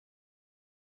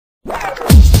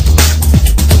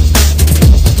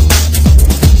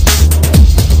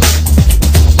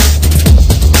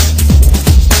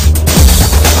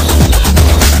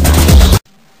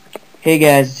Hey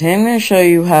guys, today I'm going to show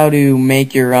you how to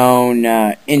make your own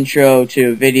intro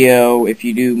to a video if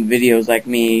you do videos like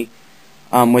me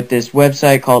with this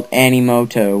website called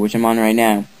Animoto, which I'm on right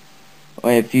now.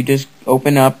 If you just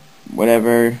open up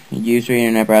whatever you use for your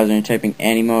internet browser and type in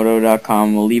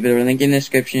Animoto.com, we'll leave a link in the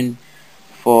description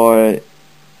for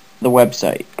the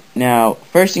website. Now,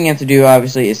 first thing you have to do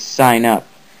obviously is sign up.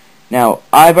 Now,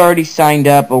 I've already signed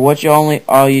up, but what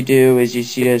all you do is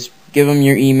you just give them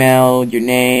your email, your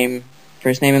name,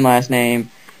 first name and last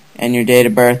name, and your date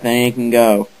of birth, and then you can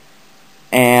go.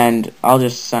 And I'll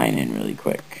just sign in really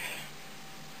quick.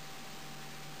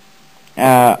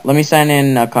 Let me sign in,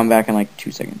 and I'll come back in like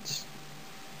 2 seconds.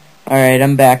 Alright,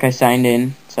 I'm back. I signed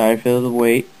in. Sorry for the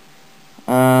wait.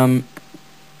 Now,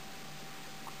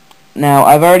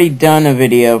 I've already done a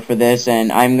video for this,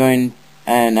 and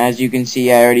as you can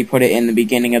see, I already put it in the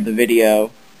beginning of the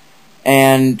video.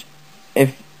 And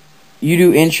if you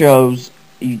do intros,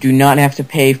 you do not have to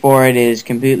pay for it. It is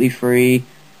completely free.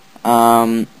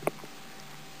 I'll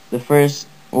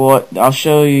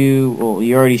show you. Well,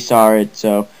 you already saw it.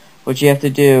 So what you have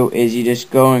to do is you just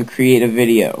go and create a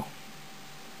video.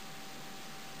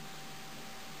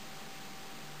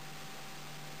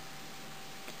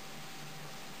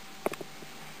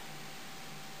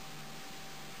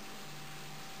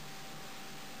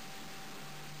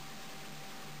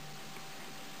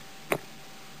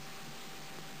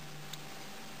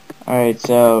 Alright,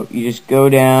 so you just go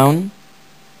down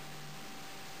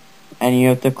and you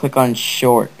have to click on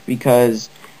short, because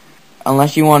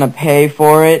unless you want to pay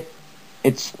for it,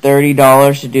 it's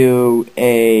 $30 to do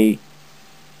a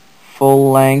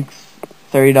full length,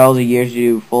 $30 a year to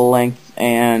do full length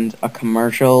and a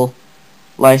commercial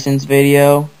license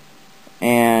video.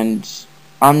 And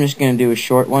I'm just going to do a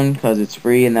short one because it's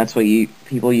free, and that's what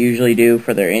people usually do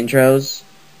for their intros.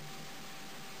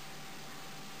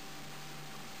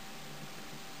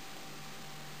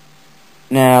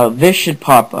 Now, this should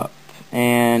pop up,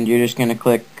 and you're just going to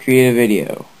click Create a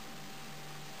Video.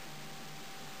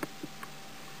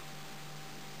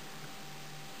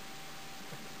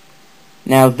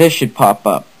 Now, this should pop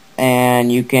up, and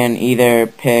you can either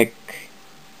pick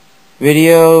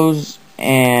videos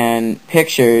and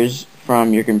pictures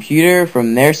from your computer,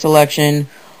 from their selection,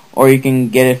 or you can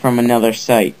get it from another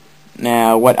site.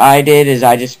 Now, what I did is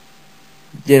I just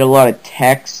did a lot of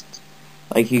text.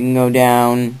 Like, you can go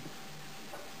down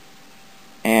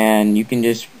and you can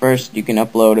first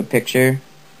upload a picture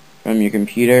from your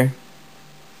computer.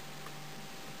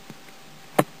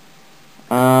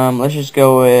 Let's just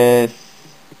go with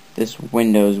this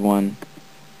Windows one.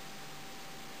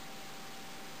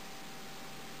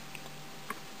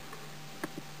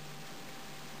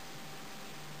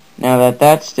 Now that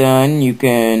that's done, you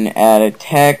can add a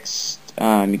text,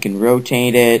 you can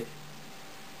rotate it.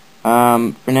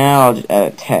 For now, I'll just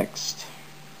add a text.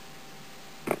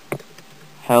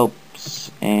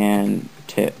 Helps and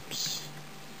tips.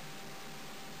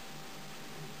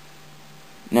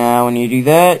 Now when you do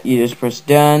that, you just press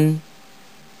done,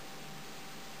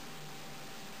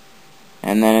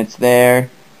 and then it's there.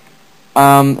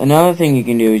 Another thing you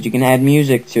can do is you can add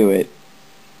music to it.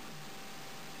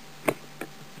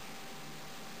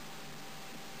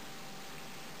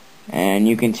 And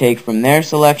you can take from their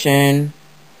selection,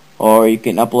 or you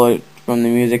can upload from the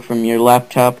music from your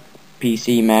laptop,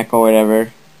 PC, Mac, or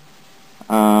whatever.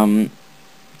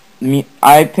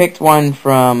 I picked one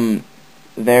from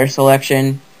their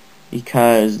selection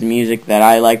because the music that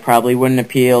I like probably wouldn't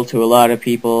appeal to a lot of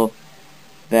people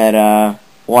that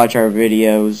watch our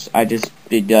videos. I just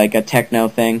did like a techno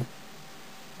thing.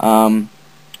 The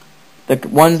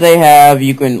ones they have,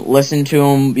 you can listen to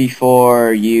them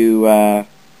before you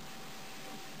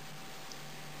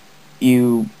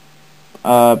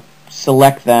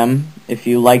select them. If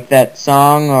you like that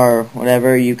song or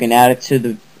whatever, you can add it to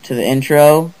the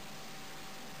intro,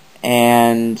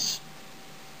 and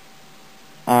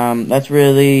that's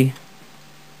really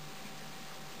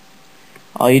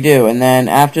all you do. And then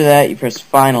after that, you press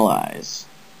finalize.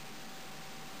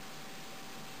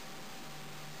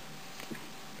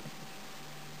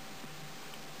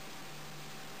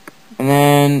 And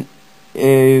then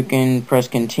you can press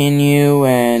continue,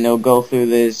 and it'll go through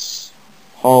this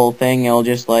whole thing. It'll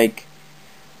just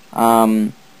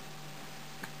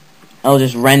it'll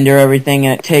just render everything,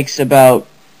 and it takes about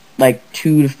like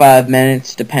 2 to 5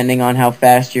 minutes depending on how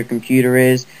fast your computer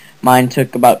is. Mine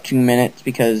took about 2 minutes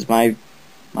because my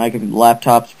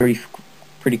laptop's pretty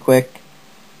quick.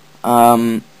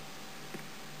 Now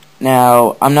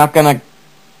I'm not gonna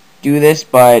do this,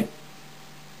 but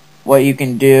what you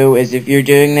can do is, if you're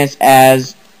doing this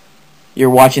as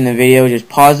you're watching the video, just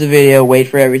pause the video, wait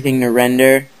for everything to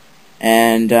render,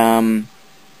 and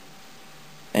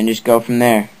just go from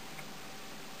there.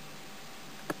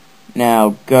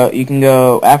 Now you can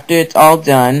go after it's all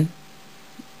done.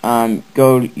 You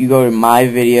go to my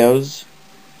videos,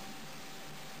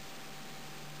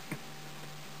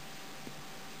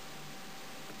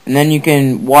 and then you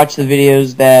can watch the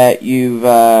videos that you've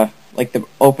like the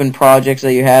open projects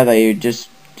that you have that you're just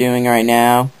doing right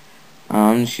now.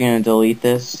 I'm just gonna delete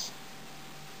this.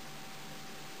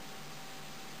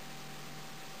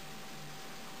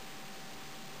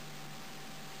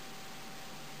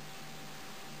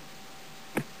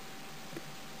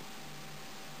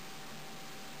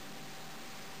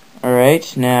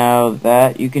 Alright, now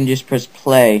that you can just press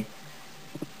play.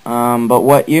 But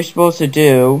what you're supposed to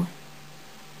do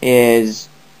is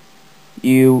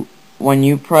when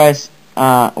you press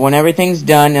when everything's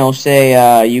done, it'll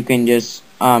say you can just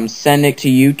send it to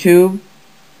YouTube.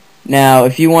 Now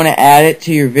if you want to add it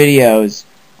to your videos,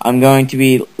 I'm going to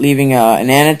be leaving an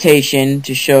annotation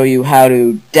to show you how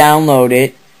to download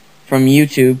it from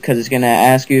YouTube, because it's going to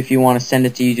ask you if you want to send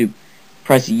it to YouTube.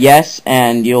 Press yes,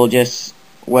 and you'll just,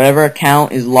 whatever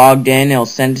account is logged in, it'll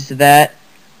send it to that.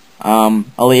 I'll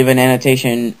leave an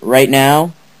annotation right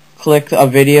now. Click a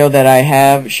video that I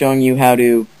have showing you how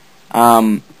to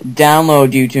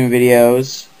download YouTube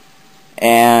videos.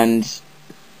 And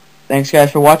thanks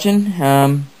guys for watching.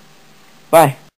 Bye.